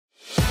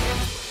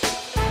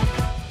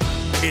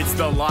It's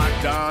the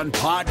Locked On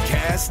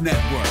Podcast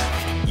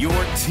Network, your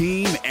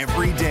team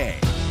every day.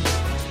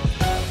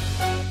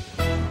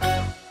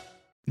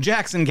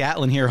 Jackson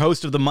Gatlin here,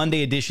 host of the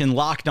Monday edition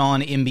Locked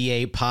On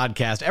NBA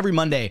podcast. Every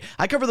Monday,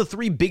 I cover the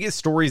 3 biggest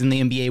stories in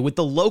the NBA with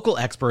the local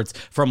experts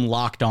from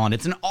Locked On.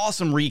 It's an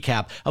awesome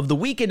recap of the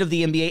weekend of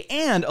the NBA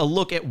and a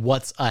look at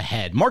what's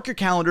ahead. Mark your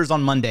calendars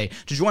on Monday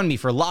to join me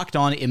for Locked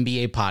On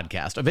NBA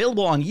podcast,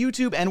 available on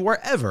YouTube and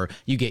wherever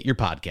you get your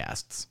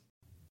podcasts.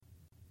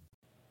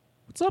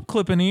 What's up,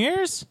 Clipping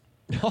Ears?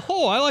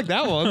 Oh, I like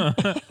that one.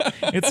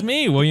 It's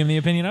me, William the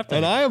Opinion Update.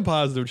 And I am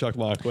Positive Chuck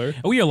Mockler.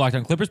 We are Locked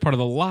On Clippers, part of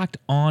the Locked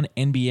On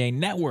NBA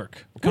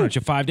Network. We're coming at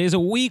you 5 days a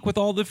week with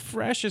all the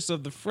freshest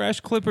of the fresh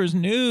Clippers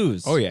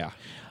news. Oh, yeah.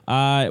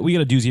 We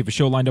got a doozy of a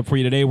show lined up for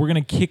you today. We're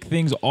going to kick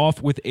things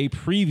off with a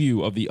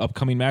preview of the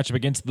upcoming matchup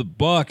against the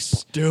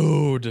Bucks.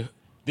 Dude.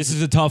 This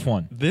is a tough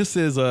one. This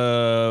is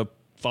a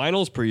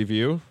finals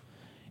preview.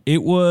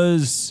 It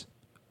was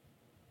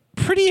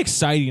pretty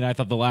exciting, I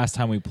thought, the last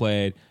time we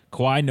played.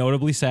 Kawhi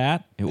notably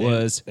sat. It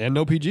was and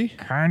no PG.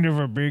 Kind of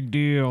a big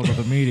deal to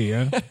the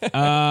media.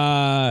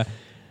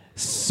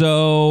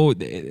 So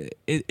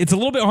it's a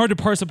little bit hard to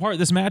parse apart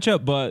this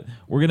matchup, but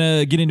we're going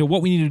to get into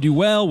what we need to do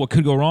well, what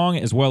could go wrong,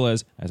 as well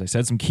as I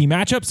said, some key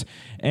matchups.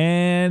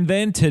 And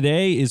then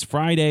today is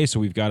Friday, so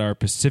we've got our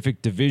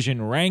Pacific Division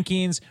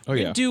rankings. We're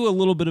going to do a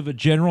little bit of a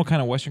general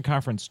kind of Western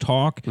Conference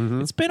talk.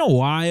 Mm-hmm. It's been a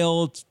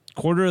while. It's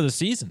quarter of the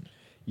season.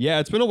 Yeah,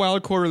 it's been a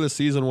wild quarter of the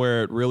season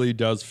where it really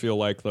does feel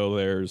like, though,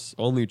 there's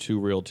only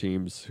 2 real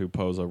teams who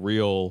pose a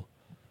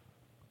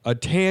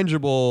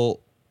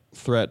tangible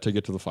threat to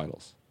get to the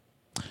finals.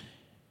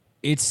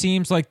 It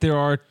seems like there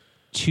are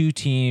 2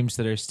 teams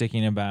that are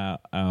sticking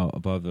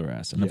above the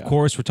rest. And, of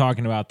course, we're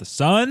talking about the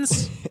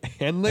Suns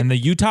and the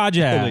Utah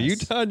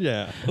Jazz.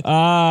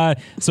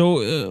 So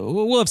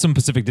we'll have some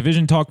Pacific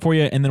Division talk for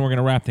you, and then we're going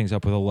to wrap things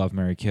up with a Love,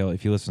 Marry, Kill.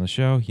 If you listen to the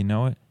show, you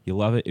know it. You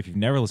love it. If you've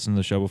never listened to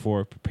the show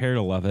before, prepare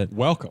to love it.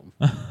 Welcome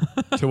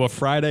to a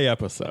Friday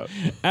episode.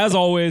 As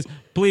always,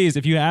 please,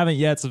 if you haven't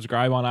yet,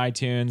 subscribe on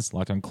iTunes,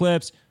 Locked On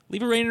Clips.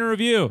 Leave a rating and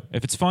review.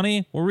 If it's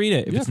funny, we'll read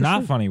it. If it's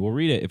not funny, we'll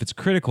read it. If it's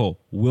critical,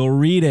 we'll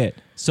read it.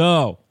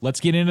 So let's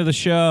get into the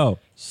show.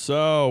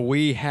 So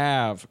we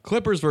have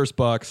Clippers versus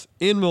Bucks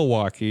in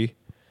Milwaukee.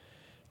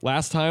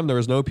 Last time there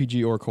was no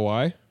PG or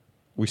Kawhi.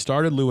 We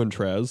started Lou and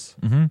Trez.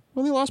 Mm-hmm.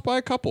 Only lost by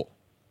a couple.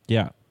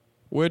 Yeah.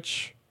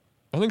 Which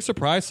I think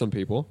surprised some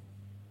people.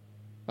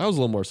 I was a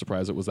little more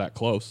surprised it was that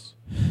close.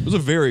 It was a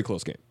very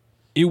close game.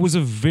 It was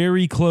a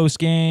very close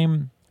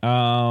game.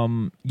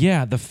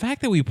 The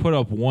fact that we put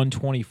up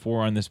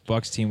 124 on this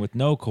Bucks team with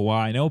no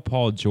Kawhi, no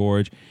Paul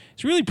George,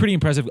 it's really pretty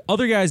impressive.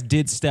 Other guys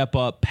did step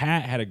up.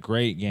 Pat had a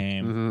great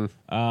game.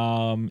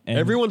 Mm-hmm.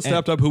 Everyone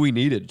stepped up who we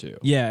needed to.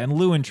 Yeah, and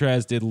Lou and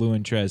Trez did Lou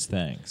and Trez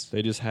things.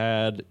 They just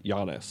had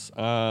Giannis.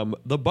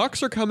 The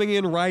Bucks are coming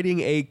in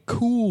riding a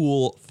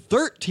cool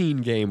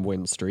 13-game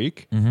win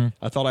streak. Mm-hmm.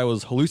 I thought I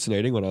was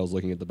hallucinating when I was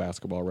looking at the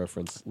Basketball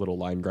Reference little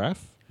line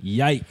graph.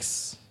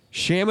 Yikes.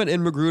 Shaman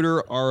and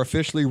Magruder are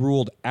officially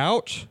ruled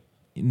out.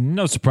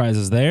 No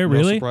surprises there,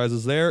 really? No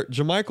surprises there.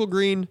 JaMychal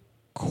Green,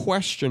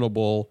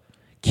 questionable.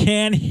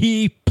 Can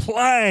he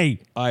play?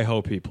 I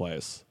hope he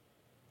plays.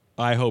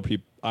 I hope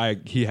he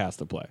has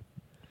to play.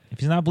 If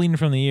he's not bleeding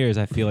from the ears,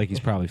 I feel like he's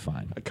probably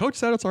fine. Coach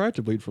said it's all right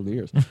to bleed from the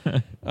ears.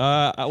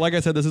 Like I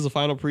said, this is a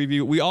final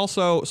preview.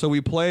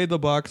 We play the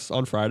Bucks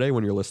on Friday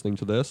when you're listening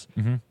to this.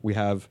 Mm-hmm. We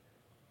have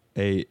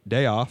a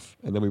day off,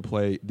 and then we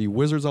play the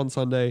Wizards on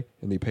Sunday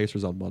and the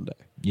Pacers on Monday.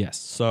 Yes.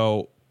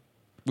 So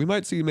we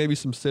might see maybe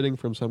some sitting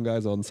from some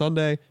guys on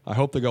Sunday. I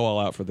hope they go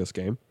all out for this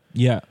game.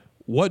 Yeah.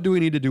 What do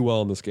we need to do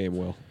well in this game,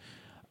 Will?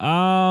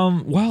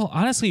 Well,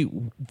 honestly,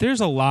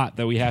 there's a lot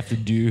that we have to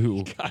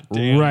do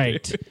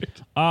right.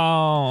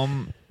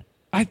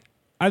 I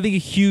think a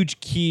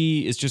huge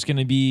key is just going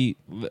to be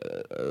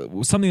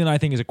something that I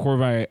think is a core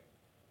of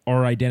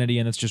our identity,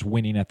 and that's just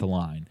winning at the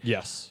line.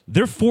 Yes.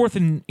 They're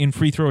 4th in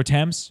free throw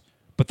attempts,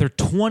 but they're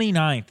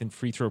 29th in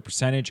free throw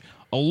percentage.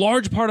 A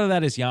large part of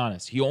that is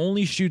Giannis. He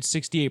only shoots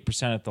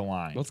 68% at the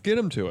line. Let's get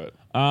him to it.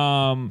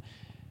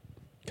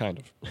 Kind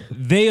of.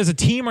 They, as a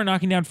team, are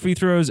knocking down free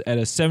throws at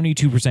a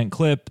 72%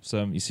 clip.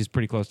 So you see he's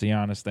pretty close to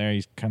Giannis there.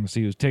 You kind of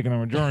see who's taking the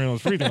majority of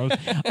those free throws.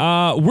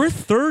 We're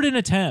 3rd in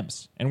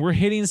attempts, and we're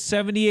hitting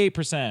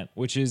 78%,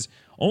 which is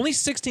only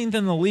 16th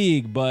in the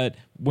league. But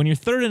when you're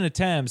 3rd in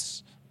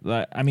attempts,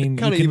 I mean,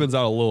 it kind of evens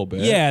out a little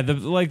bit. Yeah,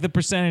 the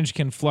percentage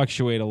can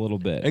fluctuate a little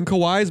bit. And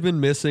Kawhi's been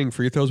missing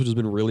free throws, which has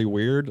been really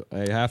weird.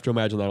 I have to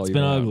imagine that'll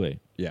even out. It's been ugly.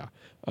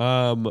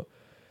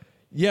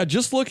 Yeah.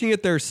 Just looking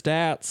at their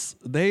stats,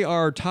 they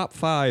are top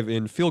 5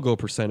 in field goal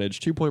percentage,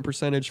 2-point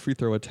percentage, free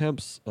throw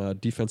attempts,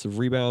 defensive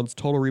rebounds,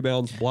 total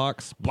rebounds,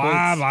 blocks, blah,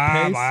 points, blah,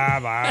 pace. blah,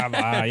 blah,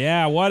 blah.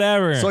 Yeah,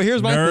 whatever. So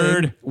here's my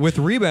Nerd. thing. With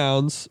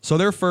rebounds, so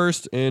they're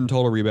 1st in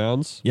total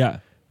rebounds. Yeah.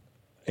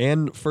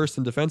 And 1st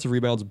in defensive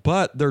rebounds,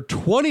 but they're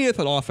 20th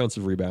in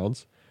offensive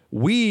rebounds.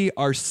 We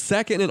are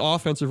 2nd in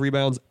offensive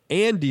rebounds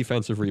and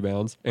defensive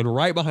rebounds, and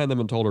right behind them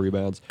in total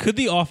rebounds. Could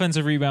the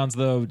offensive rebounds,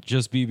 though,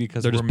 just be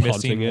because we're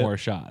missing more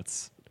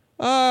shots?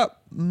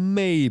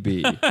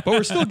 Maybe, but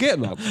we're still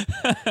getting them.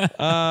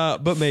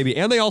 But maybe,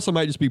 and they also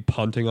might just be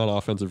punting on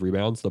offensive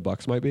rebounds. The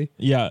Bucks might be.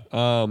 Yeah.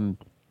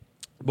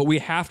 But we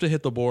have to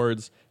hit the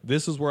boards.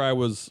 This is where I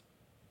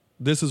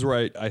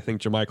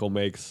think JaMychal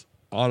makes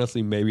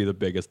honestly maybe the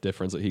biggest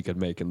difference that he could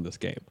make in this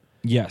game.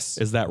 Yes,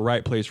 is that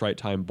right place, right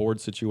time board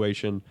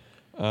situation.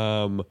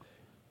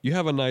 You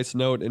have a nice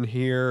note in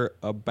here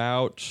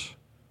about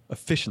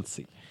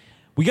efficiency.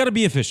 We got to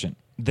be efficient.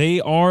 They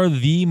are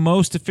the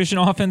most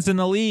efficient offense in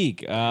the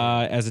league.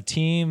 As a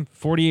team,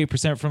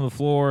 48% from the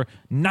floor,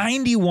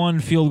 91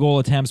 field goal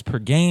attempts per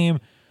game.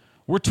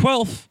 We're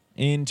 12th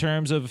in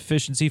terms of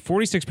efficiency,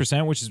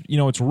 46%, which is,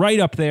 it's right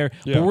up there.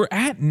 Yeah. But we're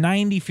at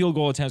 90 field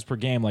goal attempts per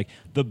game. Like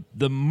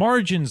the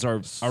margins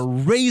are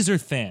razor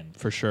thin.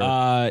 For sure.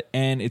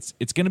 And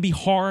it's going to be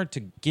hard to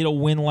get a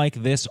win like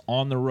this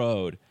on the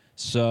road.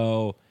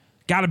 So,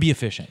 got to be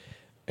efficient.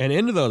 And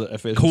into the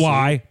efficiency,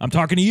 Kawhi, I'm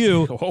talking to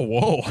you.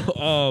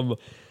 Whoa.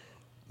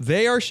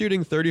 They are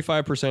shooting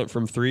 35%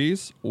 from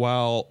threes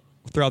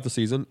throughout the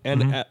season.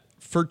 And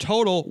for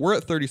total, we're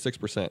at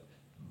 36%.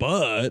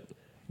 But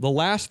the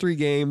last 3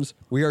 games,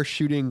 we are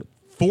shooting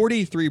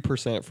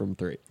 43% from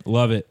three.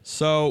 Love it.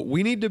 So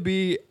we need to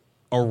be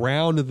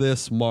around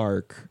this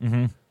mark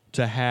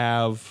to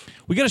have...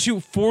 We got to shoot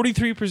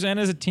 43%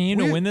 as a team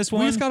to win this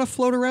one? We just got to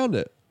float around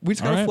it.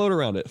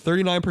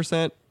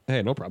 39%.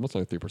 Hey, no problem. It's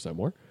only 3%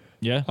 more.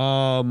 Yeah.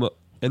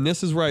 And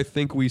this is where I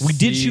think we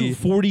did shoot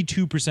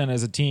 42%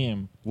 as a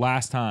team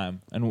last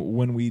time, and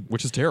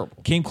which is terrible.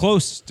 Came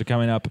close to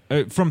coming up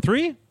from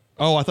 3.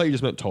 Oh, I thought you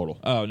just meant total.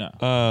 Oh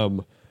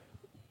no.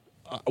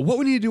 What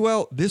we need to do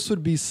well. This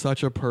would be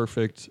such a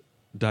perfect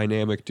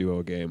dynamic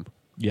duo game.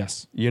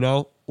 Yes.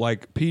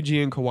 Like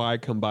PG and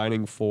Kawhi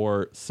combining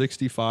for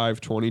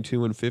 65,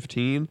 22, and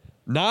 15.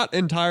 Not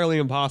entirely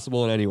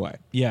impossible in any way.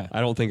 Yeah.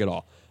 I don't think at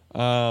all.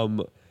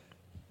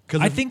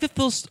 I think that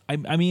those.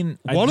 I mean,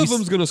 one of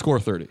them's going to score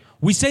 30.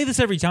 We say this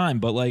every time,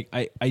 but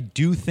I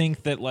do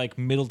think that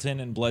Middleton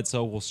and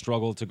Bledsoe will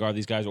struggle to guard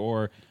these guys,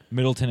 or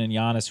Middleton and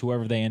Giannis,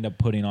 whoever they end up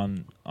putting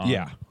on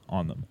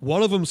them.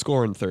 One of them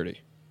scoring 30.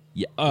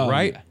 Yeah.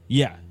 Right.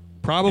 Yeah.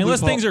 Probably unless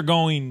things are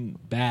going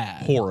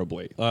bad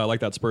horribly,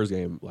 like that Spurs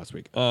game last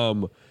week.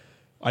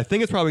 I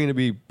think it's probably going to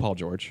be Paul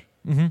George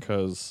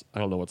because I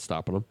don't know what's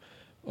stopping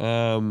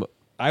him.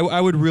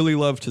 I would really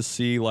love to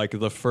see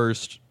the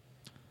first.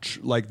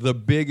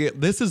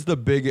 This is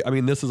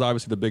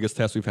obviously the biggest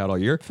test we've had all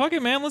year. Fuck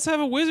it, man. Let's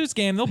have a Wizards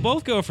game. They'll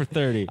both go for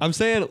 30. I'm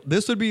saying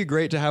this would be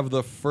great to have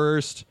the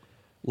first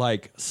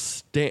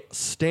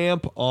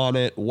stamp on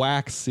it,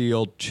 wax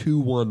sealed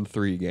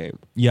 2-1-3 game.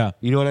 Yeah.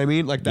 You know what I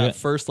mean?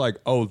 First,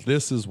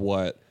 this is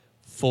what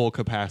full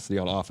capacity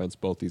on offense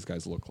both these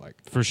guys look like.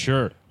 For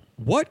sure.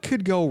 What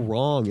could go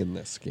wrong in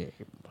this game?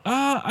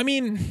 I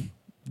mean,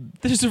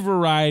 there's a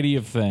variety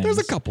of things. There's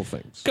a couple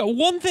things.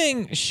 One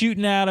thing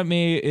shooting out at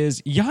me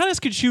is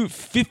Giannis could shoot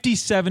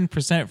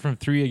 57% from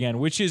 3 again,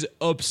 which is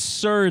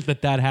absurd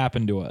that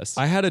happened to us.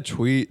 I had a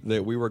tweet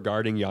that we were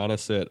guarding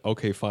Giannis at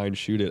okay, fine,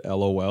 shoot at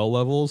LOL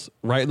levels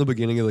right in the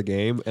beginning of the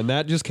game, and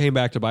that just came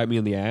back to bite me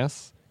in the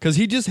ass because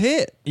he just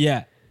hit.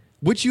 Yeah.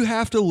 Which you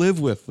have to live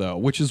with, though,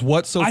 which is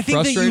what's so frustrating.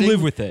 I think that you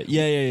live with it.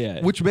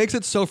 Yeah. Which makes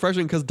it so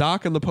frustrating because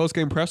Doc in the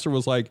postgame presser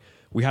was like,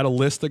 we had a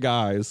list of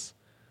guys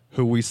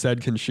who we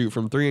said can shoot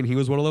from 3, and he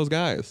was one of those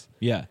guys.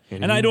 Yeah,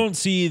 and I don't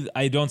see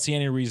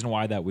any reason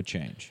why that would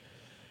change.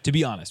 To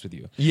be honest with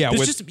you, yeah,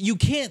 you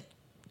can't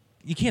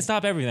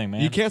stop everything, man.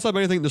 You can't stop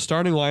anything. The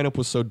starting lineup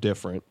was so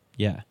different.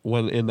 Yeah,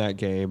 when in that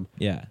game.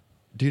 Yeah,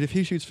 dude, if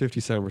he shoots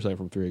 57%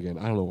 from 3 again,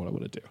 I don't know what I'm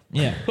gonna do.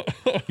 Yeah,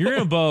 you're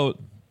in a boat.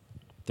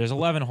 There's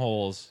 11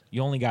 holes.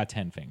 You only got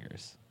 10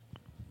 fingers.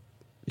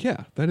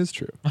 Yeah, that is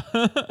true.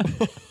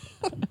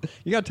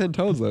 You got 10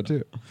 toes though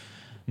too.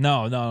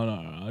 No.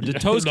 The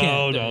toes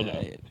can't. No.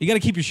 You got to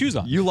keep your shoes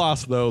on. You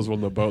lost those when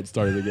the boat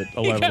started to get 11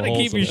 holes. You got to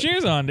keep your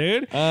shoes on,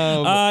 dude.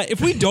 If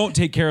we don't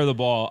take care of the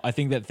ball, I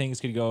think that things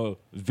could go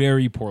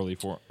very poorly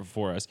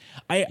for us.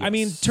 I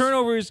mean,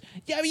 turnovers.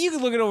 Yeah, I mean, you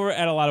could look it over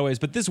at a lot of ways,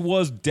 but this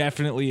was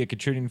definitely a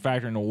contributing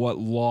factor into what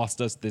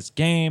lost us this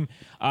game.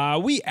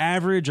 We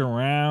average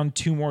around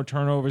 2 more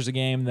turnovers a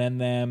game than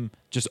them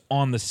just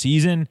on the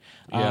season.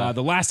 Yeah.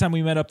 The last time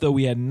we met up, though,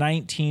 we had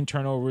 19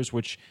 turnovers,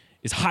 which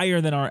is higher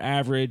than our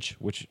average,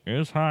 which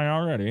is high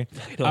already.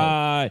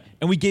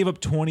 And we gave up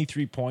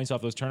 23 points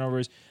off those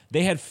turnovers.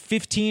 They had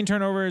 15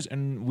 turnovers,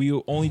 and we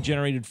only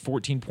generated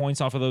 14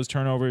 points off of those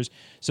turnovers.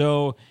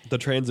 So the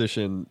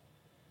transition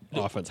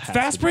offense has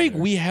fast break,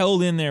 we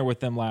held in there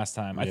with them last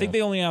time. I think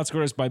they only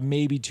outscored us by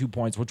maybe 2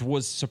 points, which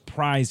was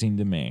surprising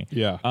to me.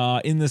 Yeah.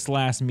 In this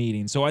last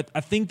meeting. So I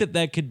think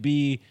that could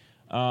be.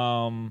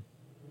 I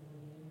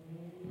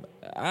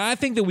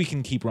think that we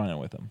can keep running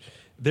with them.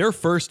 They're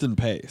first in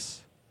pace.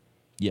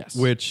 Yes.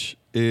 Which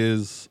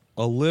is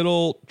a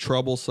little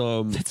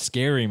troublesome. That's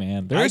scary,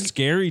 man. They're a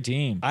scary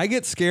team. I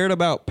get scared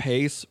about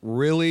pace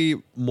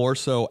really more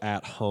so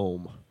at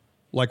home.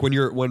 Like when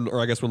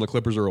the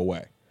Clippers are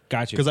away.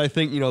 Gotcha. Because I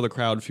think, the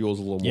crowd fuels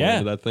a little more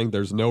into that thing.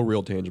 There's no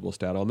real tangible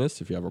stat on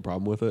this. If you have a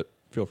problem with it,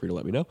 feel free to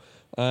let me know.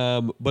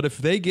 But if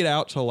they get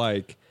out to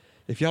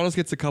if Giannis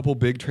gets a couple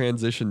big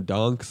transition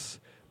dunks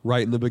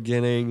right in the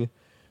beginning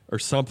or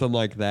something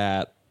like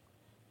that.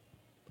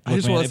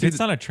 Look, man, if it's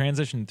not a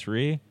transition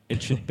 3,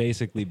 it should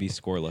basically be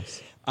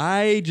scoreless.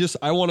 I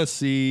want to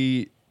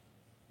see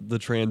the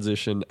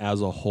transition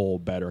as a whole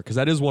better, because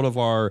that is one of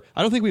our,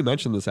 I don't think we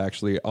mentioned this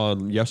actually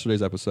on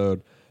yesterday's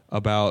episode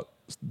about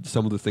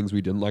some of the things we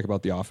didn't like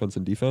about the offense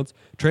and defense.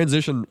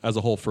 Transition as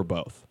a whole for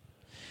both.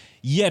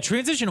 Yeah,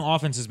 transition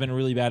offense has been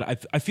really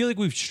bad. I feel like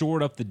we've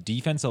shored up the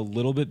defense a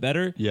little bit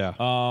better. Yeah.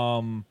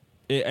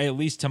 At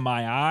least to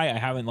my eye, I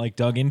haven't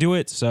dug into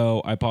it,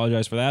 so I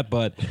apologize for that.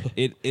 But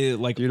it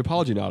dude,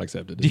 apology not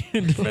accepted.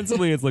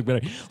 Defensively, it's looked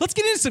better. Let's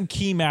get into some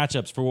key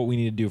matchups for what we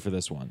need to do for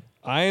this one.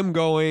 I am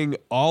going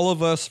all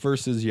of us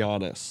versus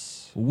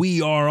Giannis.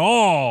 We are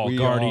all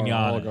guarding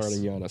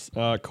Giannis.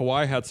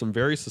 Kawhi had some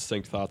very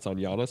succinct thoughts on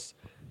Giannis.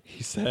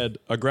 He said,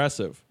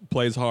 aggressive,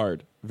 plays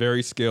hard,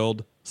 very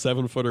skilled,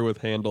 7-footer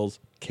with handles,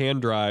 can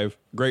drive,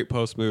 great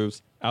post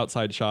moves,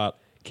 outside shot,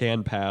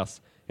 can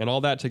pass, and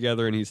all that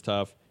together, and he's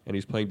tough, and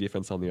he's playing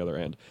defense on the other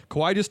end.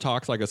 Kawhi just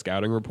talks like a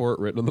scouting report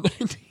written in the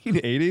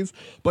 1980s,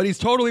 but he's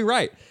totally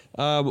right.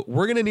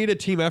 We're going to need a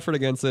team effort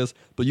against this,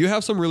 but you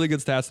have some really good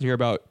stats in here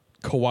about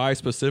Kawhi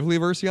specifically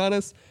versus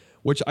Giannis,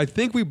 which I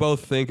think we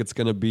both think it's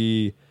going to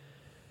be.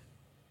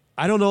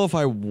 I don't know if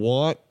I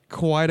want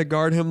Kawhi to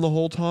guard him the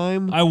whole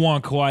time. I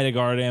want Kawhi to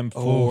guard him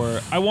for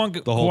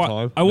the whole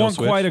time. I want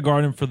Kawhi to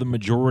guard him for the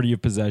majority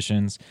of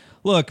possessions.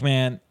 Look,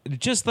 man,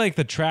 just like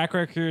the track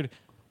record,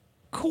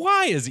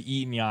 Kawhi is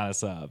eating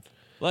Giannis up.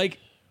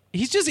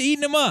 He's just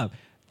eating him up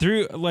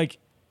through.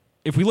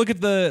 If we look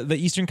at the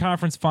Eastern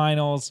Conference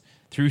Finals,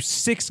 through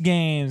 6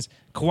 games,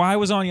 Kawhi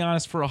was on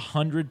Giannis for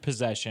 100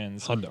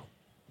 possessions. Hundo.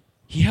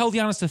 He held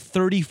Giannis to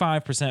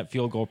 35%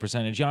 field goal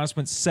percentage. Giannis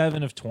went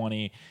 7 of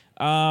 20.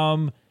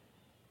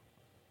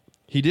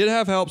 He did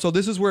have help, so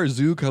this is where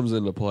Zoo comes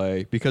into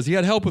play, because he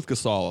had help with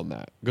Gasol on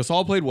that.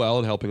 Gasol played well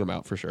in helping him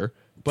out for sure.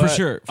 But for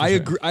sure. I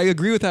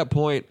agree with that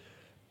point.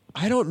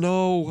 I don't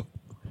know.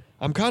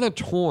 I'm kind of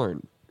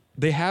torn.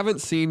 They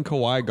haven't seen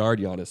Kawhi guard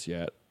Giannis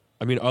yet.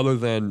 I mean, other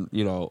than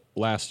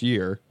last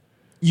year.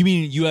 You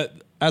mean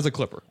as a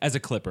Clipper? As a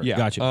Clipper, yeah.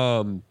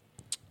 Gotcha.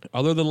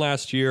 Other than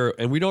last year,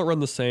 and we don't run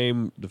the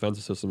same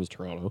defensive system as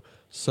Toronto,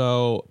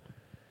 so.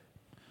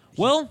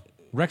 Well,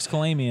 Rex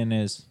Kalamian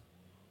is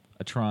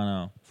a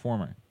Toronto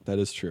former. That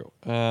is true.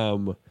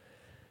 But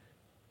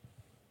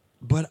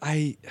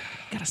I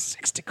got a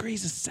 6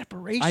 degrees of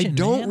separation. I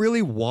don't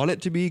really want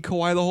it to be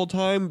Kawhi the whole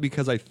time,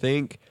 because I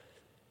think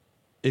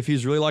if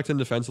he's really locked in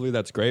defensively,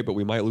 that's great, but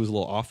we might lose a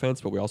little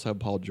offense, but we also have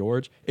Paul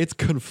George. It's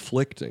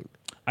conflicting.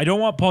 I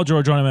don't want Paul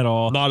George on him at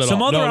all. Not at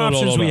Some all. other No.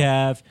 options we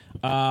have.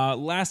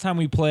 Last time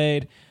we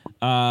played,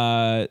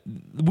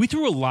 we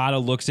threw a lot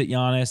of looks at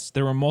Giannis.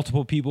 There were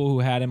multiple people who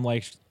had him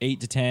 8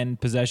 to 10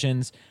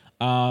 possessions.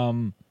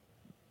 One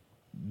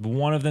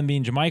of them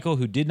being Jermichael,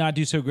 who did not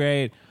do so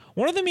great.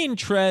 One of them being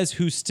Trez,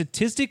 who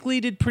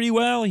statistically did pretty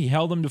well. He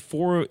held him to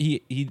 4.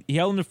 He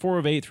held him to 4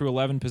 of 8 through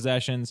 11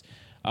 possessions.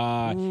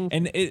 While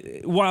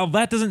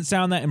that doesn't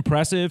sound that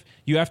impressive,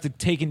 you have to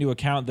take into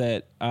account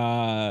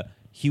that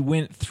he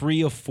went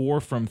 3 of 4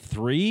 from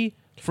 3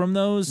 from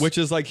those, which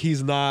is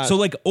he's not.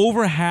 So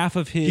over half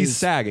of his, he's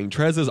sagging.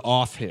 Trez is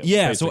off him.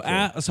 Yeah.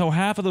 Basically. So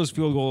half of those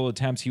field goal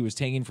attempts he was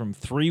taking from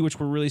 3, which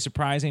were really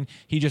surprising.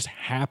 He just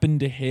happened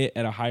to hit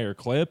at a higher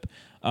clip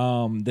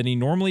than he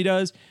normally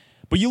does.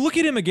 But you look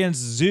at him against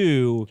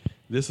Zoo,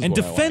 and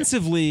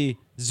defensively,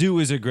 Zoo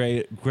is a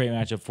great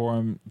matchup for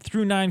him.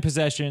 Through 9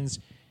 possessions,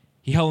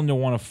 he held him to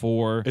 1 of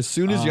 4. As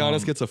soon as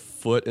Giannis gets a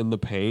foot in the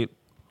paint,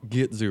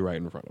 get Zoo right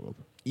in front of him.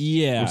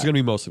 Yeah. Which is going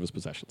to be most of his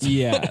possessions.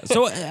 Yeah.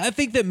 So I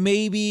think that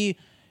maybe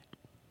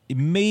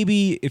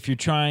if you're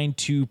trying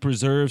to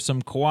preserve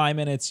some Kawhi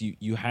minutes,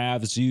 you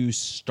have Zoo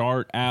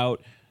start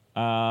out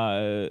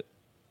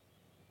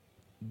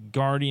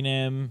guarding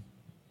him.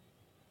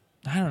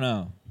 I don't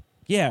know.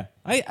 Yeah,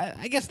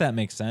 I guess that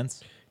makes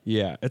sense.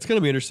 Yeah, it's going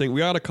to be interesting.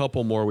 We got a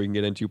couple more we can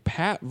get into.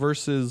 Pat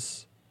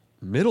versus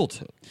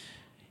Middleton.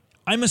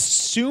 I'm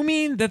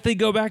assuming that they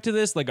go back to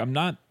this. I'm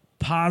not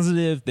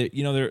positive that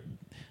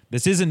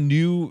this isn't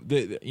new.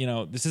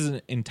 This is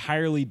an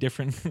entirely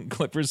different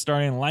Clippers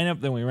starting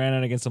lineup than we ran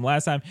out against them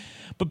last time.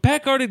 But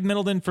Pat guarded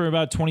Middleton for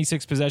about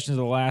 26 possessions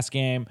of the last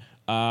game.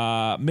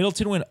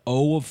 Middleton went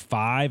 0 of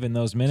 5 in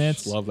those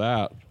minutes. Love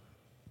that.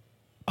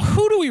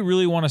 Who do we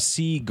really want to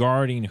see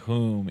guarding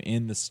whom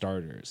in the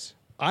starters?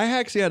 I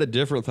actually had a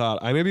different thought.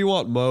 I maybe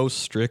want Mo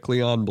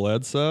strictly on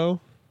Bledsoe.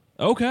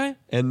 Okay.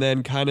 And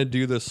then kind of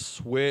do the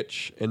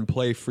switch and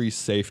play free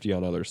safety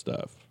on other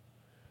stuff.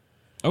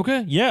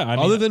 Okay, yeah.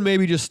 Other than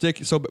maybe just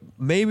stick. So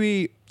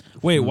maybe.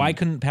 Wait, why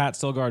couldn't Pat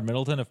still guard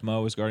Middleton if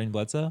Mo was guarding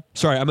Bledsoe?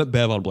 Sorry, I meant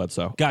Bev on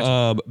Bledsoe.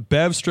 Gotcha.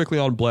 Bev strictly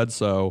on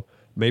Bledsoe.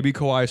 Maybe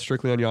Kawhi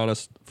strictly on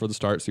Giannis for the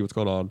start. See what's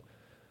going on.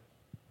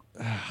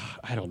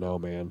 I don't know,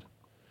 man.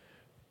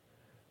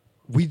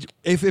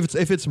 If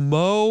it's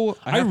Mo,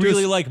 I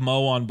really like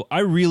Mo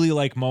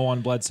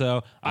on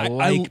Bledsoe. I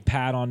like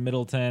Pat on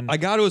Middleton. I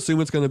got to assume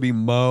it's going to be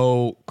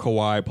Mo,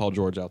 Kawhi, Paul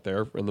George out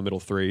there in the middle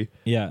 3.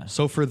 Yeah.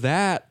 So for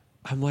that,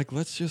 I'm like,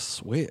 let's just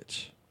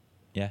switch.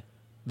 Yeah.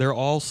 They're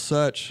all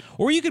such.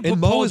 Or you could put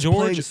Paul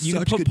George. You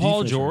could put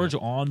Paul George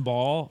on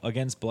ball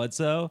against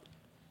Bledsoe.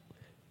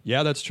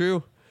 Yeah, that's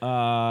true.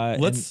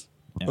 Let's.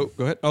 Oh,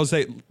 go ahead. I would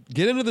say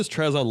get into this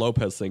Trezon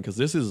Lopez thing because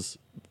this is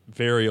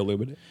very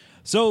illuminating.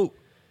 So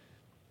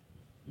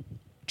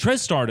Trez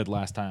started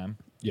last time.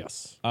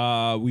 Yes.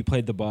 We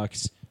played the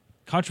Bucks.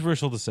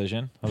 Controversial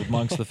decision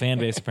amongst the fan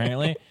base,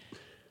 apparently.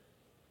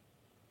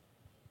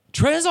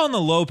 Trez on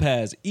the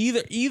Lopez.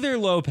 Either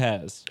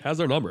Lopez has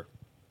their number.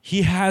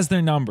 He has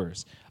their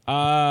numbers.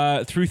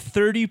 Through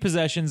 30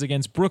 possessions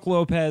against Brook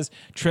Lopez,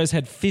 Trez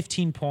had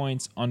 15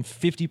 points on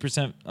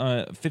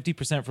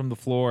 50% from the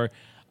floor.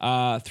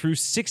 Through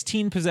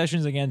 16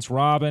 possessions against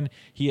Robin,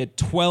 he had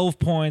 12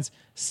 points,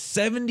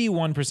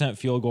 71%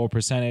 field goal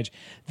percentage.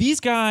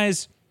 These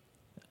guys,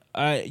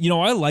 I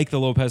like the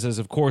Lopez's.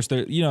 Of course,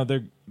 they're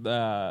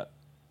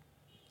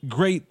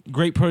great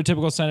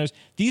prototypical centers.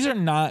 These are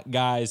not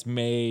guys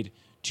made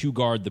to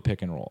guard the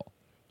pick and roll.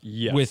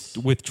 Yes,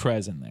 with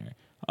Trez in there.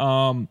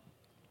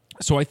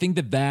 So I think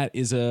that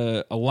is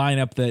a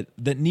lineup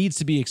that needs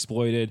to be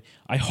exploited.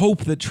 I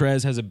hope that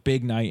Trez has a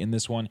big night in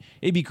this one.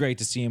 It'd be great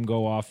to see him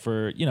go off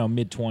for,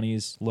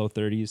 mid-20s, low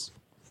 30s.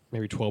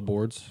 Maybe 12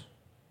 boards.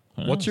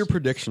 What's your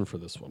prediction for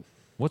this one?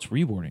 What's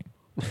reboarding?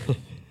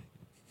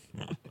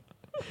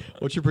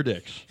 What's your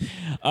prediction?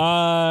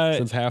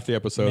 Since half the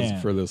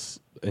episodes for this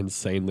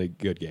insanely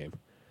good game.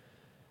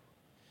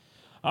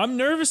 I'm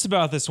nervous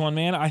about this one,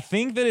 man. I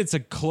think that it's a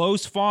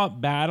close-fought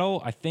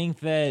battle. I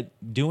think that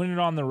doing it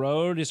on the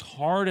road is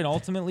hard, and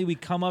ultimately we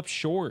come up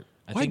short.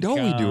 Why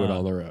don't we do it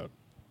on the road?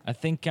 I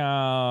think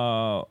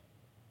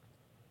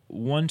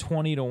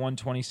 120 to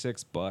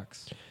 126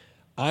 Bucks.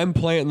 I'm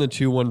planting the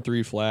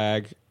 2-1-3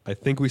 flag. I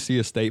think we see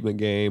a statement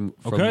game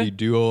from the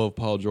duo of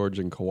Paul George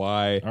and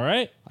Kawhi. All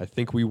right. I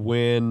think we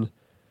win.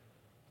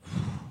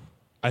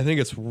 I think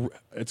it's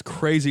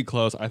crazy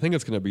close. I think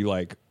it's going to be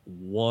like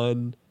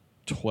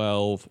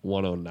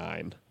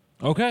 112-109.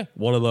 Okay.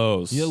 One of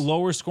those. Yeah,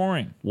 lower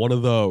scoring. One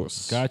of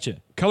those. Gotcha.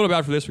 Coming up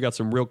after this, we got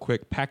some real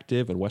quick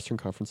Pac-Div and Western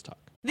Conference talk.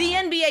 The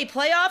NBA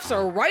playoffs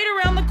are right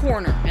around the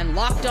corner, and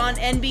Locked On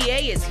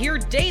NBA is here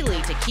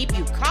daily to keep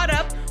you caught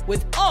up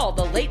with all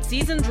the late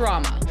season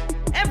drama.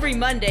 Every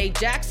Monday,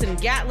 Jackson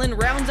Gatlin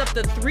rounds up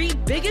the 3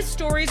 biggest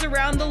stories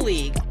around the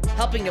league,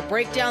 helping to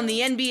break down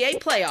the NBA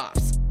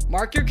playoffs.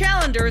 Mark your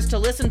calendars to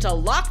listen to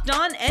Locked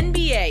On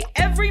NBA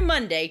every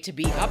Monday to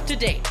be up to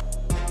date.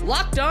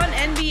 Locked On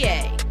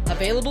NBA,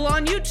 available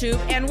on YouTube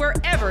and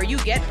wherever you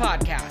get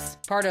podcasts.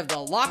 Part of the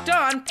Locked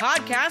On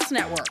Podcast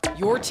Network,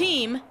 your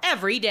team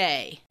every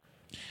day.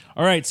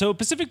 All right, so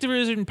Pacific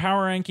Division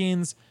power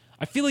rankings,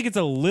 I feel like it's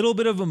a little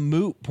bit of a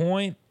moot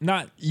point.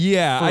 Not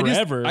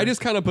forever. I just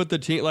kind of put the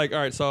team, all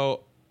right,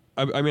 so,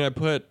 I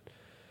put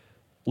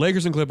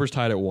Lakers and Clippers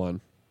tied at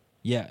 1.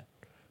 Yeah.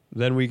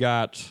 Then we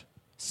got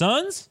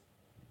Suns,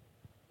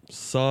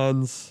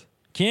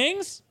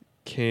 Kings,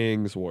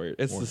 Warriors.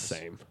 It's the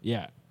same.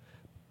 Yeah.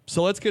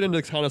 So let's get into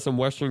kind of some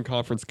Western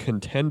Conference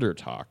contender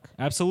talk.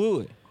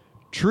 Absolutely.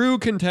 True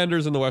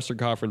contenders in the Western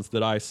Conference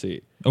that I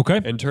see.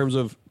 Okay. In terms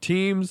of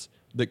teams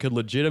that could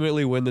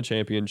legitimately win the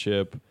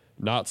championship,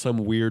 not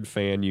some weird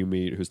fan you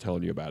meet who's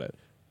telling you about it.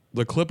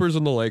 The Clippers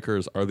and the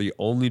Lakers are the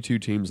only 2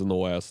 teams in the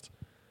West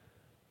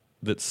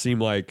that seem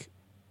like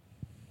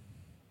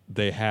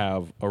they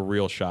have a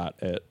real shot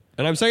at.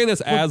 And I'm saying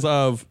this as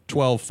of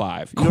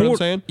 12-5. You know what I'm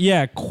saying?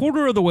 Yeah,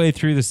 quarter of the way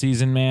through the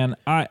season, man.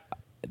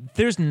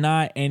 There's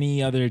not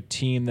any other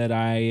team that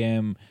I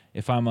am,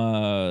 if I'm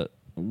a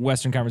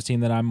Western Conference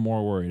team, that I'm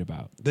more worried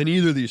about than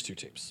either of these 2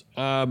 teams.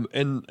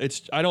 And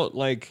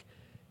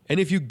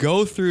if you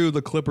go through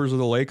the Clippers or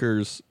the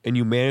Lakers and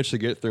you manage to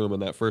get through them in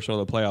that first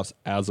round of the playoffs,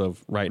 as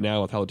of right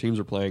now with how the teams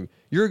are playing,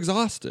 you're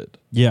exhausted.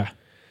 Yeah.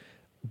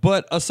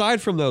 But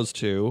aside from those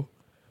 2,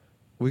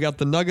 we got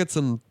the Nuggets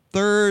in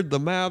 3rd, the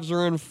Mavs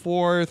are in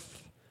 4th.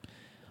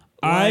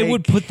 I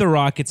would put the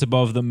Rockets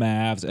above the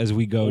Mavs as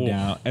we go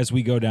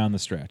down the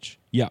stretch.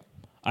 Yeah.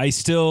 I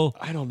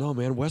don't know,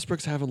 man.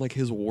 Westbrook's having like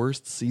his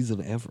worst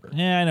season ever.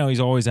 Yeah, I know.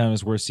 He's always having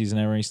his worst season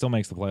ever. He still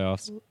makes the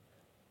playoffs.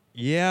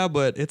 Yeah,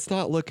 but it's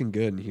not looking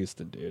good in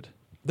Houston, dude.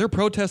 They're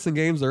protesting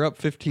games. They're up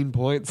 15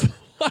 points.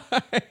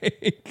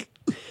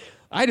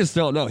 I just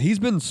don't know. He's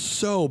been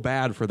so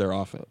bad for their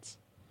offense.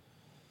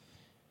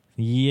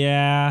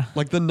 Yeah.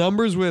 Like the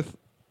numbers with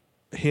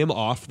him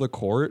off the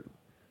court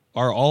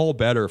are all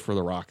better for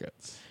the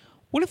Rockets.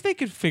 What if they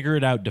could figure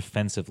it out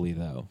defensively,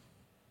 though?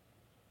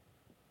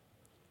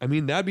 I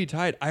mean, that'd be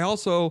tight. I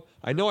know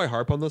I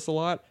harp on this a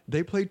lot.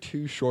 They play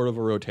too short of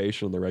a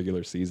rotation in the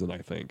regular season, I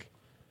think.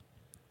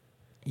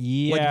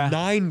 Yeah. Like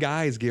 9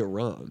 guys get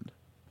run.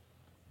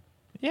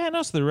 Yeah,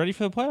 no, so they're ready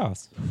for the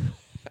playoffs.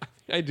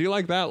 I do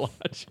like that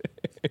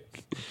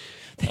logic.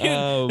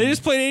 Dude, they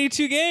just played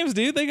 82 games,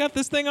 dude. They got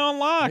this thing on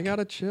lock. I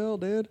gotta chill,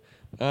 dude.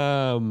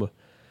 And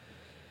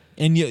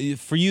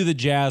for you, the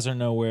Jazz are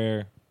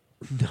nowhere.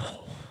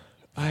 No.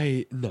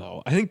 I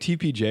think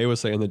TPJ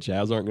was saying the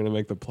Jazz aren't going to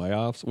make the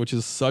playoffs, which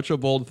is such a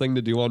bold thing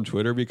to do on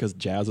Twitter because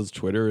Jazz's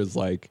Twitter is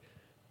like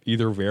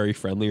either very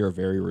friendly or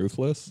very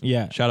ruthless.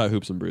 Yeah. Shout out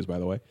Hoops and Brews, by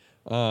the way.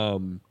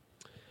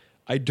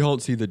 I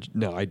don't see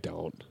no, I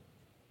don't.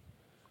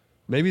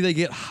 Maybe they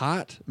get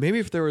hot. Maybe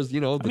if there was,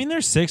 they're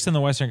 6th in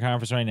the Western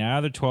Conference right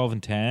now. They're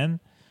 12-10.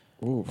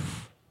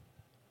 Oof.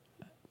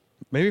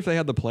 Maybe if they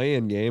had the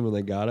play-in game and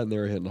they got it and they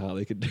were hitting hot,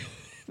 they could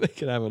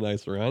have a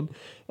nice run.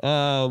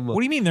 What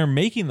do you mean they're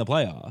making the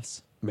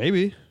playoffs?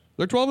 Maybe.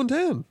 They're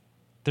 12-10.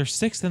 They're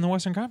 6th in the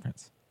Western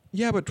Conference.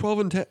 Yeah, but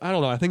 12-10, I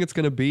don't know. I think it's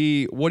going to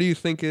be, what do you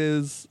think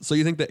is, so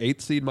you think the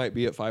 8th seed might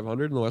be at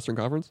 500 in the Western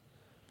Conference?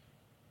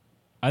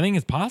 I think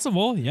it's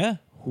possible, yeah.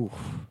 Oof.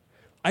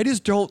 I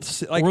just don't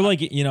see, we're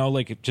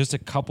just a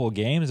couple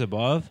games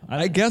above.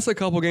 I guess a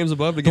couple games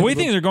above. The way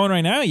things are going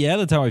right now, yeah,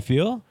 that's how I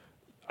feel.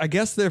 I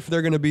guess if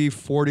they're going to be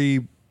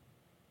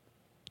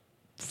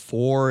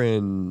 44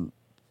 and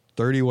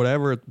 30,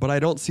 whatever, but I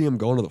don't see them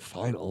going to the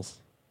finals.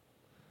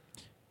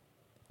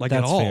 That's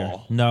at all. Fair.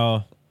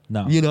 No.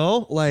 No.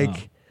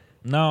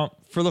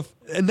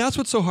 And that's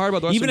what's so hard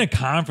about the Western. Even a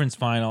conference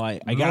final, I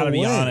got to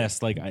be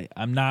honest,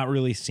 I'm not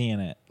really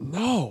seeing it.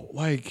 No,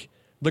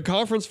 the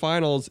conference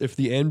finals, if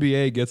the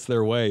NBA gets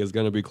their way, is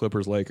going to be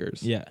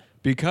Clippers-Lakers. Yeah.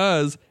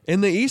 Because in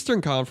the Eastern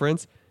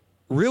Conference,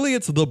 really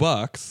it's the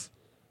Bucks.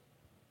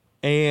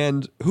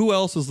 And who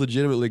else is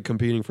legitimately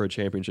competing for a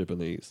championship in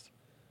the East?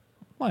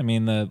 Well,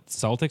 the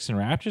Celtics and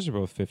Raptors are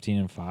both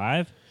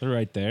 15-5. They're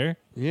right there.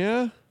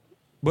 Yeah.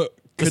 But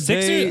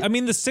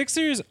the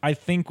Sixers, I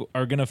think,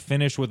 are going to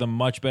finish with a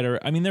much better...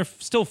 they're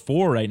still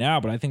 4 right now,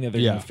 but I think that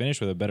they're going to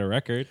finish with a better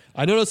record.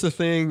 I noticed the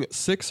thing,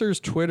 Sixers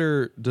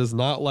Twitter does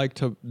not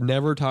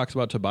never talks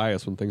about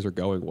Tobias when things are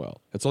going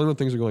well. It's only when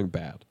things are going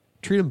bad.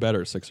 Treat him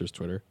better, Sixers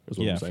Twitter, is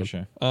what I'm saying. For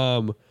sure.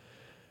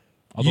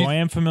 Although I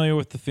am familiar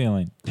with the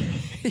feeling.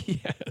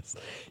 Yes.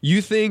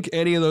 You think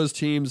any of those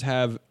teams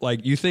have...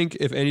 you think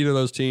if any of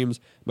those teams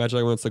match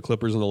up against the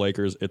Clippers and the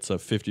Lakers, it's a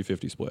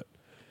 50-50 split?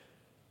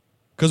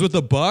 Because with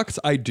the Bucks,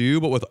 I do,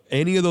 but with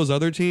any of those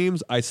other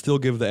teams, I still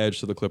give the edge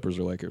to the Clippers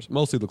or Lakers.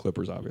 Mostly the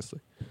Clippers, obviously.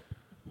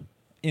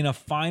 In a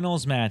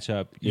finals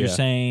matchup, you're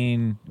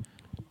saying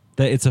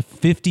that it's a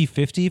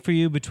 50-50 for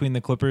you between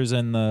the Clippers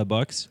and the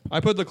Bucks? I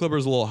put the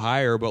Clippers a little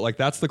higher, but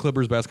that's the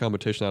Clippers' best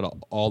competition out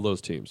of all those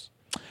teams.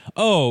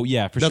 Oh,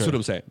 yeah, for sure. That's what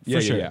I'm saying.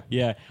 For sure.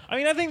 Yeah.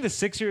 I think the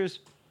Sixers,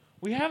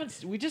 we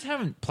just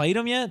haven't played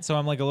them yet, so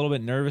I'm a little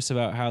bit nervous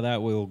about how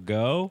that will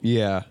go.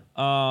 Yeah.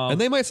 And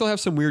they might still have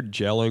some weird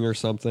gelling or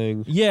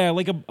something. Yeah,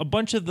 a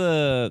bunch of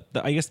the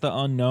I guess the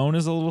unknown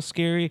is a little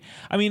scary.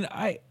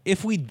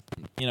 If we,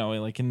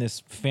 in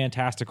this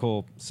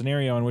fantastical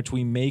scenario in which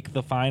we make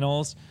the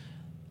finals,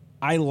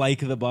 I like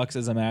the Bucks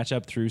as a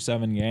matchup through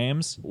 7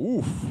 games.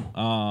 Oof.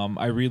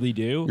 I really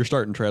do. You're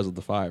starting Trez at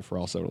the 5 for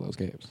all 7 of those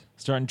games.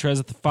 Starting Trez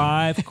at the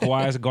 5.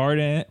 Kawhi's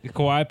guarding.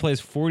 Kawhi plays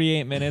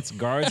 48 minutes,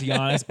 guards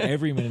Giannis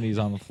every minute he's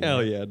on the floor.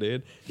 Hell yeah,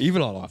 dude.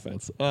 Even on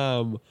offense.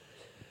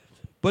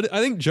 But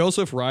I think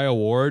Joseph Raya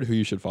Ward, who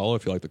you should follow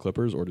if you like the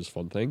Clippers or just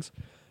fun things,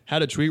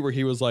 had a tweet where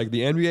he was like, the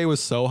NBA was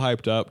so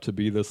hyped up to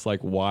be this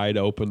wide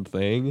open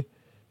thing.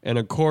 And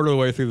a quarter of the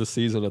way through the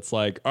season, it's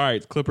all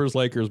right, Clippers,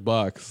 Lakers,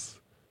 Bucks.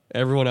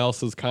 Everyone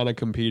else is kind of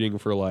competing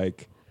for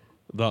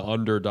the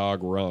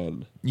underdog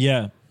run.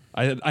 Yeah.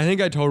 I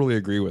think I totally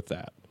agree with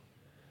that.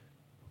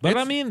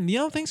 But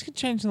things could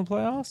change in the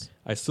playoffs.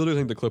 I still do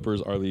think the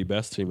Clippers are the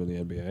best team in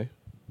the NBA,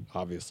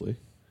 obviously.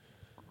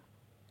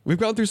 We've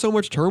gone through so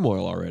much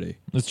turmoil already.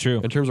 That's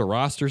true. In terms of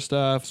roster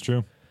stuff. It's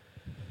true.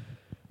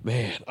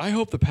 Man, I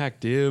hope the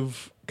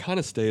Pac-Div kind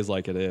of stays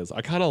like it is.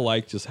 I kind of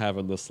like just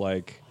having this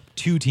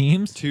 2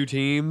 teams. 2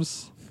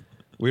 teams.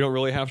 We don't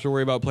really have to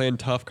worry about playing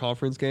tough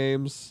conference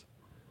games.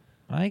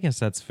 I guess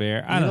that's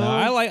fair. I don't know.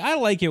 I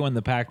like it when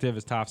the Pac-Div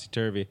is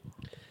topsy-turvy.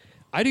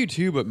 I do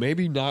too, but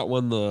maybe not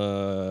when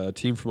the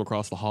team from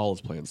across the hall is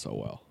playing so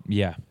well.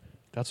 Yeah.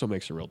 That's what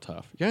makes it real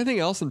tough. You got anything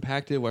else in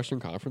Pac-Div Western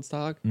Conference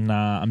talk?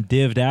 Nah, I'm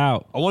divved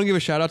out. I want to give a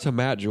shout out to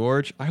Matt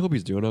George. I hope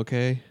he's doing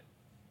okay.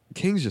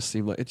 Kings just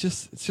seem it's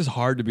just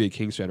hard to be a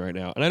Kings fan right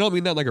now. And I don't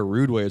mean that in a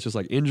rude way. It's just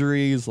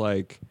injuries,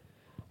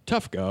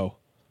 tough go.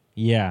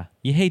 Yeah,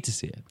 you hate to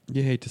see it.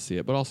 You hate to see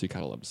it, but also you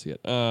kind of love to see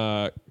it.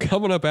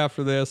 Coming up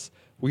after this,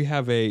 we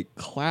have a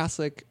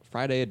classic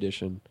Friday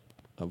edition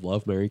of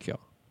Love, Marry,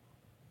 Kill.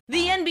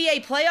 The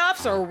NBA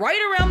playoffs are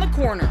right around the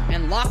corner,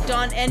 and Locked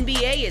On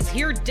NBA is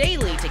here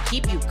daily to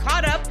keep you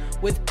caught up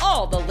with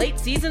all the late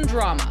season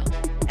drama.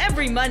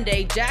 Every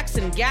Monday,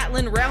 Jackson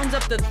Gatlin rounds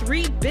up the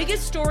 3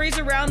 biggest stories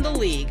around the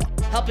league,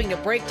 helping to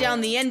break down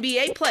the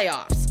NBA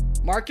playoffs.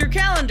 Mark your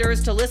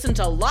calendars to listen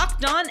to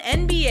Locked On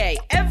NBA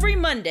every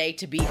Monday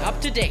to be up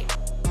to date.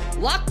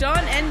 Locked On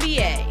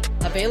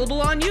NBA,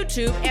 available on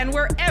YouTube and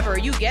wherever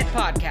you get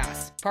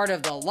podcasts. Part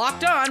of the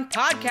Locked On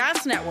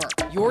Podcast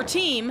Network, your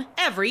team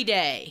every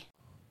day.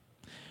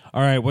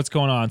 All right, what's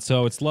going on?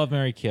 So it's Love,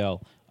 Marry,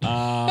 Kill.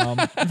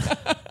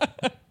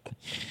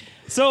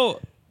 So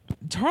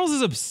Charles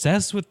is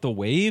obsessed with the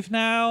Wave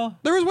now.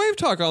 There was Wave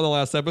talk on the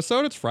last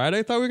episode. It's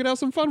Friday. Thought we could have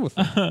some fun with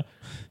it.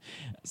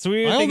 So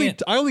I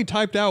only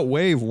typed out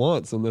Wave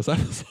once in this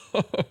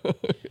episode.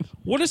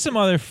 What are some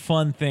other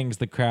fun things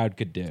the crowd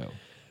could do?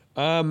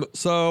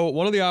 So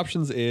one of the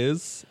options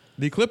is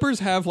the Clippers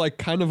have like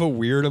kind of a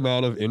weird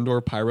amount of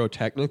indoor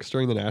pyrotechnics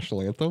during the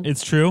national anthem.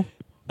 It's true.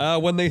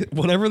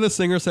 Whenever the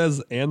singer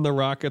says "and the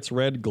rockets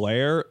red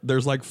glare,"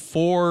 there's like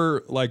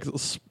 4 like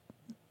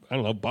I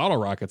don't know, bottle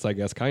rockets, I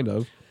guess, kind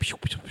of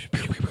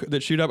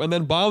that shoot up, and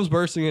then bombs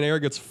bursting in air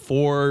gets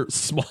 4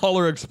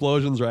 smaller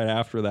explosions right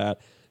after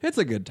that. It's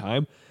a good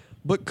time,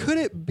 but could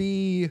it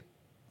be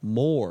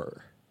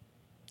more?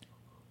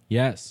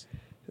 Yes.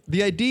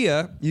 The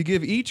idea, you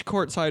give each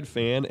courtside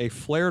fan a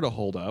flare to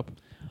hold up.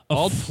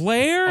 A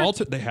flare?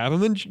 They have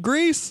them in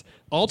Greece.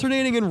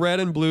 Alternating in red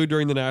and blue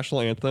during the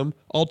national anthem.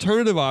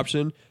 Alternative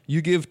option,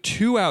 you give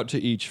 2 out to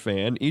each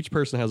fan. Each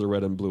person has a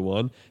red and blue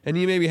one. And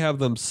you maybe have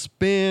them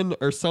spin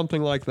or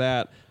something like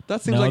that.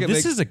 That seems like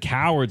this is a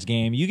coward's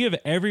game. You give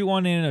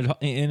everyone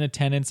in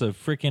attendance a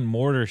freaking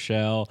mortar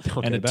shell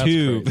and a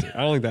tube. Crazy.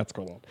 I don't think that's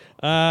going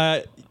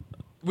on.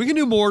 We can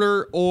do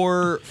mortar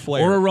or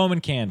flare. Or a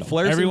Roman candle.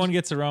 Everyone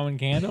gets a Roman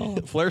candle?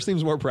 Flare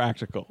seems more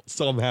practical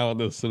somehow in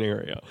this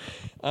scenario.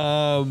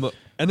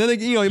 And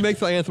then, you make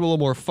the anthem a little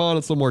more fun.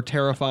 It's a little more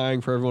terrifying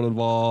for everyone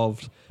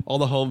involved. All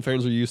the home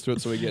fans are used to it,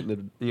 so we get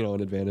an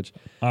advantage.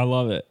 I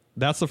love it.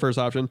 That's the first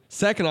option.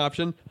 Second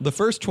option, the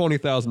first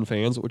 20,000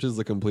 fans, which is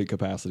the complete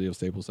capacity of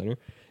Staples Center,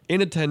 in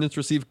attendance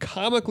receive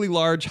comically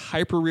large,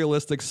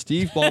 hyper-realistic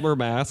Steve Ballmer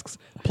masks,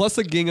 plus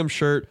a gingham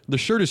shirt. The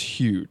shirt is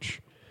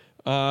huge.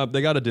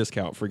 They got a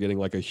discount for getting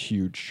like a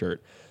huge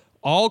shirt.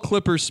 All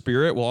Clippers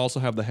Spirit will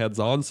also have the heads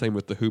on, same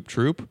with the Hoop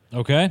Troop.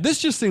 Okay. This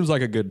just seems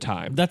like a good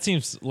time. That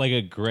seems like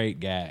a great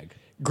gag.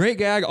 Great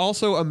gag.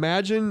 Also,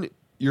 imagine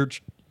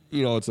it's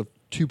a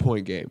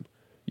 2-point game.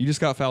 You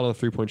just got fouled on a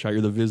 3-point shot.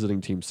 You're the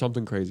visiting team.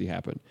 Something crazy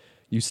happened.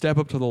 You step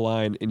up to the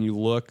line and you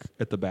look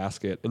at the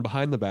basket, and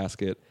behind the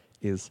basket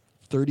is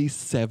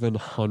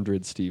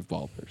 3,700 Steve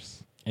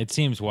Ballmers. It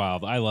seems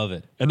wild. I love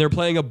it. And they're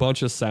playing a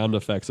bunch of sound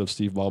effects of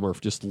Steve Ballmer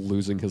just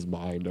losing his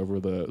mind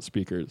over the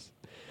speakers.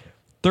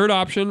 Third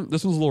option,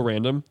 this one's a little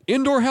random.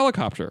 Indoor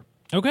helicopter.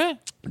 Okay.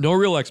 No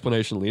real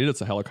explanation needed.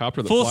 It's a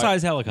helicopter.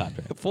 Full-size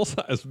helicopter.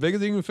 Full-size, as big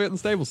as you can fit in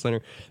Staples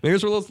Center. Maybe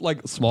it's one of those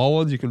like small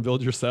ones you can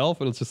build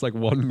yourself, and it's just like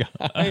one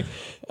guy.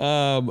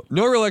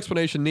 No real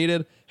explanation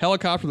needed.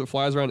 Helicopter that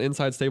flies around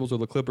inside Staples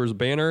with a Clippers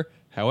banner.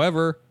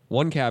 However,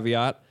 one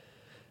caveat.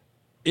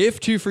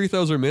 If 2 free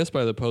throws are missed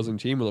by the opposing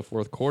team in the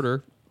fourth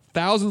quarter,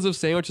 thousands of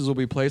sandwiches will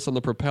be placed on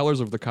the propellers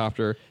of the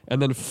copter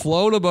and then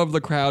flown above the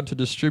crowd to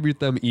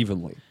distribute them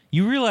evenly.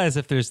 You realize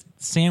if there's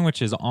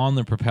sandwiches on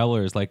the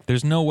propellers, like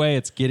there's no way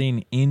it's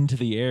getting into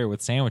the air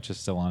with sandwiches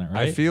still on it,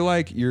 right? I feel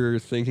like you're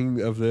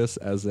thinking of this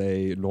as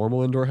a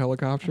normal indoor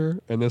helicopter,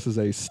 and this is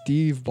a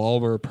Steve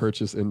Ballmer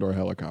purchase indoor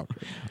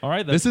helicopter. All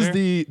right, that's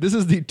this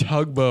is the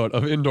tugboat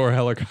of indoor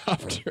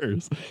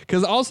helicopters.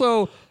 Because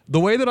also the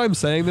way that I'm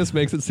saying this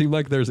makes it seem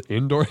like there's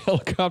indoor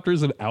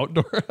helicopters and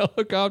outdoor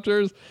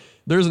helicopters.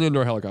 There's an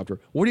indoor helicopter.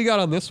 What do you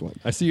got on this one?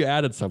 I see you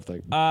added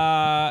something.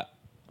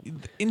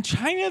 In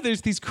China,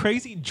 there's these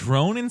crazy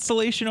drone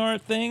installation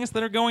art things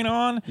that are going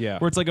on. Yeah.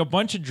 Where it's like a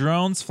bunch of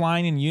drones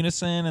flying in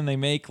unison and they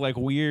make like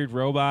weird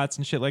robots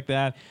and shit like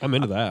that. I'm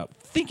into that.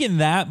 Thinking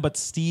that, but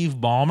Steve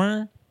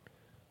Ballmer.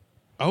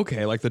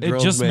 Okay, like the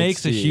drones it just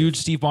makes Steve. A huge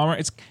Steve Ballmer.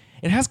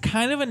 It has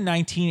kind of a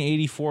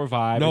 1984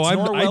 vibe. No, I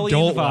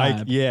don't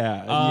like.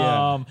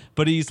 Yeah.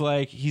 But he's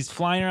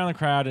flying around the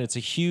crowd, and it's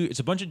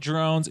a bunch of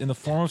drones in the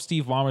form of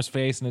Steve Ballmer's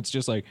face, and it's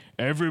just like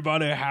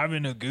everybody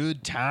having a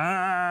good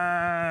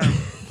time.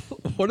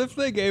 What if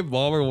they gave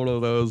Ballmer one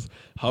of those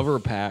hover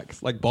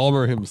packs, like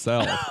Ballmer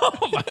himself?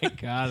 Oh my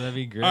god, that'd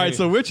be great. All right,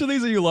 so which of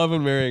these are you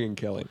loving, marrying, and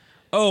killing?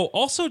 Oh,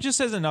 also just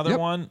as another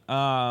one,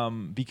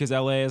 because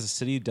LA as a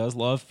city does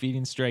love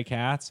feeding stray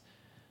cats.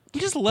 You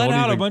just let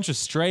out a bunch of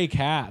stray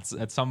cats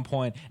at some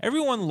point.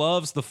 Everyone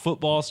loves the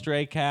football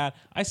stray cat.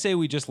 I say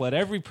we just let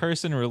every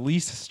person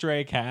release a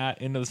stray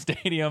cat into the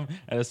stadium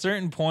at a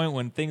certain point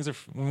when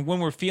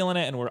we're feeling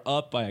it and we're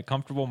up by a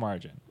comfortable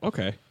margin.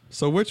 Okay.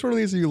 So which one of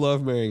these are you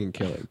love, marrying, and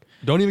killing?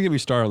 Don't even get me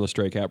started on the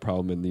stray cat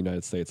problem in the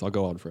United States. I'll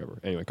go on forever.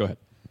 Anyway, go ahead.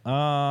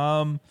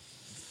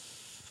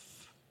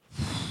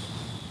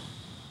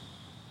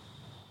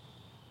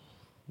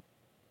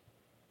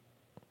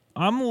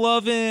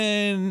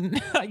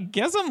 I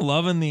guess I'm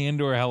loving the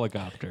indoor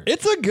helicopter.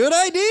 It's a good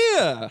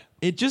idea.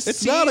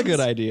 It's not a good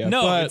idea.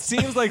 No, but it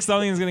seems like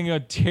something's going to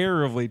go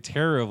terribly,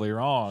 terribly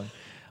wrong.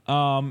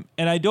 And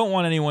I don't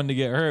want anyone to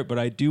get hurt, but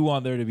I do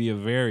want there to be a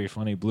very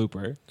funny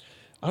blooper.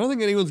 I don't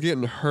think anyone's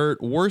getting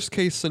hurt. Worst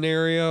case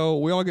scenario,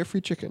 we all get free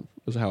chicken,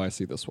 is how I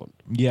see this one.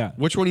 Yeah.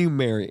 Which one are you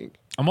marrying?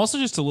 I'm also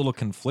just a little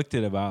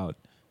conflicted about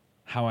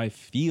how I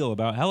feel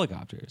about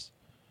helicopters.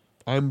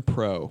 I'm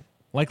pro.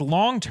 Like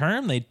long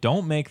term, they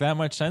don't make that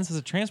much sense as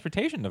a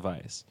transportation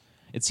device.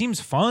 It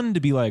seems fun to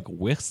be like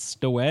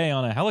whisked away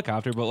on a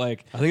helicopter, but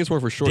like I think it's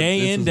more for short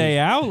day in, day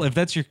out. If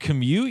that's your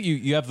commute,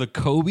 you have the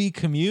Kobe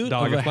commute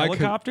of a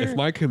helicopter. If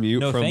my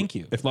commute thank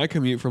you. If my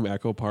commute from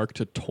Echo Park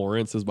to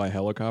Torrance is by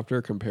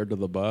helicopter compared to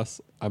the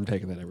bus, I'm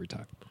taking that every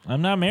time.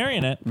 I'm not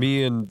marrying it.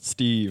 Me and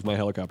Steve, my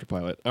helicopter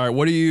pilot. All right,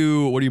 what are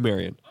you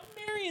marrying?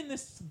 I'm marrying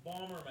this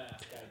Ballmer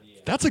mask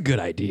idea. That's a good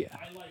idea.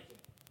 I like it.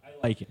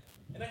 like it.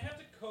 And I have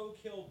to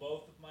co-kill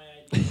both of my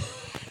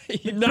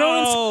ideas.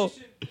 No!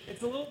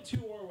 It's a little too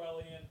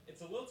Orwellian.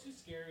 It's a little too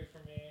scary for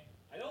me.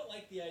 I don't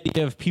like the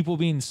idea of people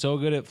being so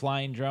good at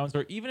flying drones,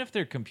 or even if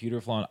they're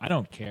computer flown, I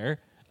don't care.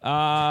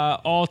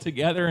 All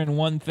together in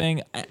one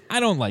thing, I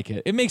don't like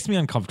it. It makes me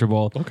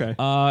uncomfortable. Okay.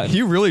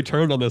 You really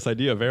turned on this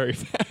idea very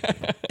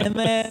fast. And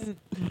then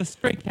the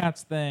stray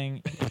cats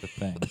thing. Here's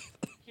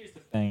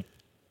the thing.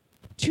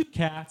 2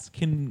 cats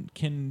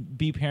can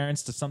be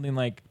parents to something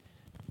like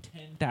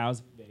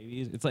 10,000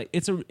 babies. It's like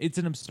it's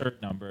an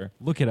absurd number.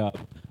 Look it up.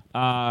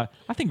 I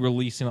think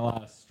releasing a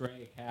lot of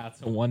stray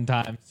cats at one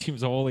time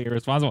seems wholly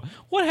irresponsible.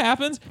 What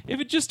happens if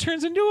it just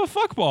turns into a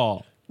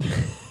fuckball?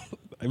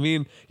 I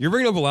mean, you're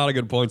bringing up a lot of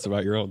good points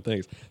about your own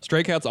things.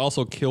 Stray cats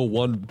also kill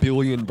 1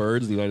 billion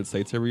birds in the United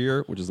States every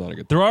year, which is not a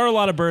good thing. There are a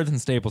lot of birds in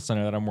Staples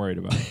Center that I'm worried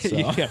about. So.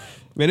 Yeah.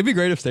 Man, it'd be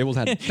great if Staples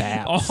had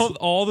bats.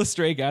 all the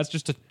stray cats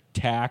just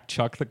attack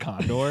Chuck the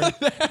Condor.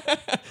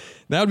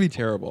 That would be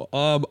terrible.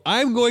 I'm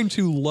loving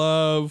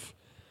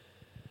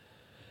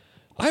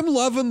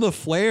the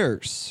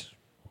flares.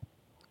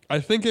 I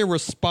think a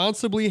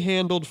responsibly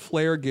handled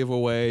flare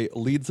giveaway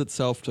leads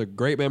itself to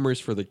great memories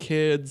for the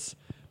kids.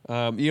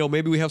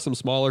 Maybe we have some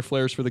smaller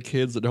flares for the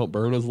kids that don't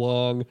burn as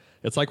long.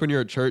 It's like when you're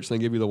at church and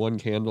they give you the 1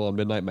 candle on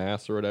midnight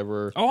mass or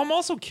whatever. Oh, I'm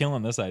also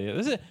killing this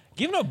idea.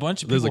 Giving a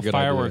bunch of people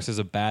fireworks is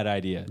a bad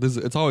idea.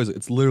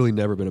 It's literally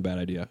never been a bad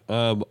idea.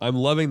 I'm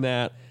loving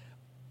that.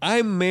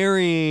 I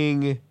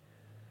think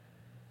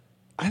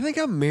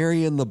I'm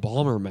marrying the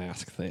Balmer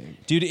mask thing.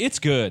 Dude, it's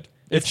good.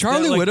 If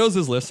Charlie Widows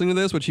is listening to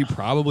this, which he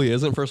probably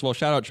isn't, first of all,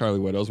 shout out Charlie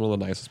Widows, one of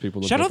the nicest people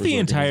in the Shout out the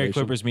entire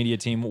Clippers media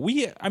team.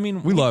 We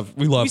love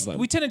them.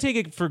 We tend to take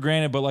it for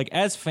granted, but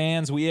as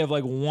fans, we have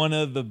one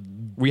of the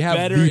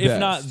better, if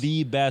not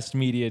the best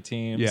media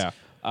teams. Yeah.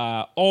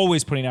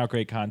 Always putting out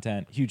great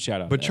content. Huge shout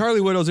out. But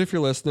Charlie Widows, if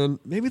you're listening,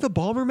 maybe the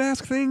Balmer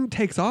mask thing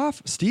takes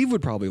off. Steve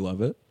would probably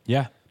love it.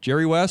 Yeah.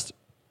 Jerry West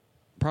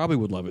probably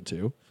would love it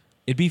too.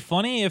 It'd be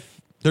funny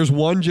if there's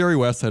one Jerry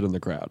West head in the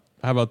crowd.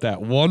 How about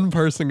that? One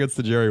person gets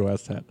the Jerry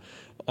West head.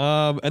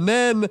 And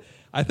then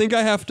I think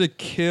I have to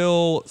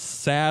kill,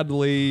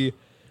 sadly,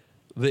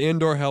 the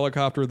indoor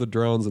helicopter, the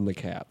drones, and the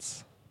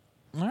cats.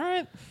 All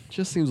right.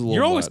 Just seems a little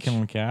You're always much.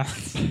 killing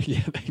cats.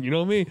 Yeah, you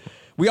know me.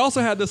 We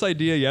also had this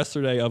idea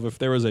yesterday of if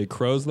there was a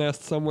crow's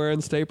nest somewhere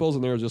in Staples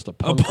and there was just a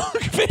punk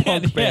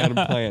band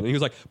playing. And he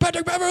was like,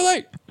 Patrick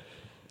Beverly!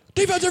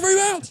 Defensive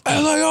rebounds!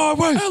 LA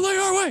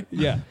way!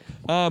 Yeah.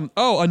 A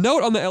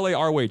note on the LA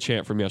our way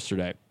chant from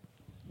yesterday.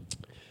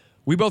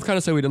 We both kind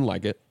of said we didn't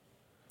like it.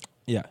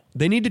 Yeah.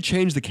 They need to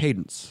change the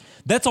cadence.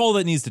 That's all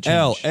that needs to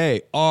change.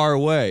 L-A-R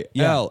way.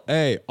 Yeah.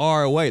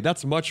 L-A-R way.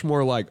 That's much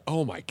more like,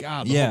 oh my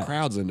God, the whole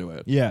crowd's into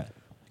it. Yeah.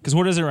 Because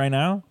what is it right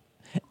now?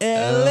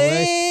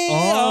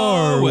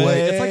 L-A-R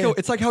way.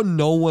 It's like how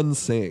no one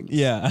sings.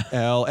 Yeah.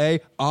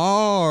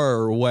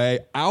 L-A-R way.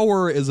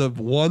 Our is a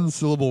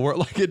 1-syllable word.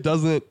 It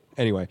doesn't.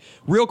 Anyway,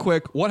 real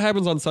quick, what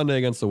happens on Sunday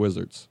against the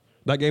Wizards?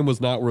 That game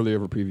was not worthy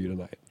of a preview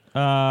tonight.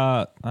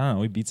 I don't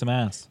know. We beat some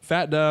ass.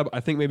 Fat dub. I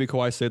think maybe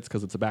Kawhi sits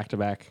because it's a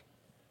back-to-back.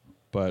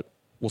 But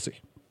we'll see.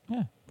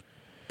 Yeah.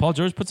 Paul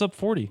George puts up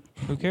 40.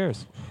 Who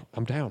cares?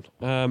 I'm down.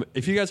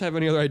 If you guys have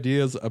any other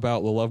ideas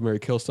about the Love, Marry,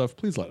 Kill stuff,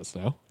 please let us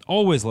know.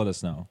 Always let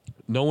us know.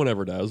 No one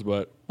ever does,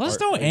 but let us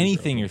know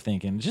anything you're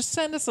thinking. Just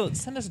send us a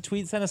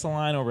tweet, send us a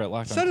line over at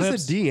Locked On Clips. Send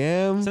us a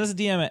DM. Send us a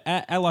DM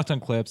at Locked On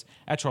Clips,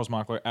 at Charles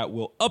Mockler, at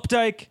Will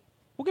Updike.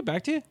 We'll get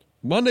back to you.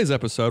 Monday's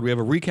episode, we have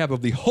a recap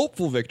of the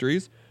hopeful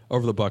victories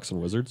over the Bucks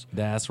and Wizards.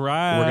 That's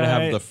right. We're going to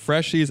have the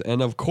freshies,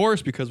 and of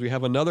course, because we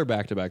have another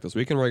back-to-back this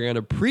weekend, we're going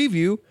to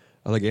preview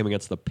of the game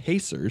against the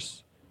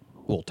Pacers.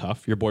 A little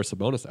tough. Your boy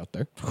Sabonis out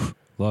there.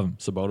 Love him.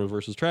 Sabonis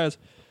versus Trez.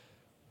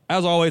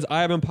 As always, I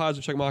have been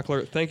Positive Chuck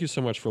Mockler. Thank you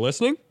so much for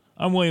listening.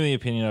 I'm William the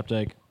Opinion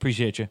Updike.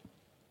 Appreciate you.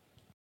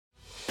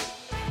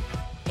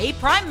 Hey,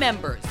 Prime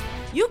members,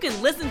 you can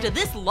listen to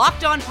this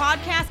Locked On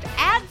podcast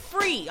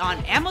ad-free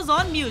on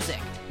Amazon Music.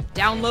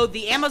 Download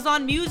the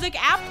Amazon Music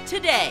app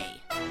today.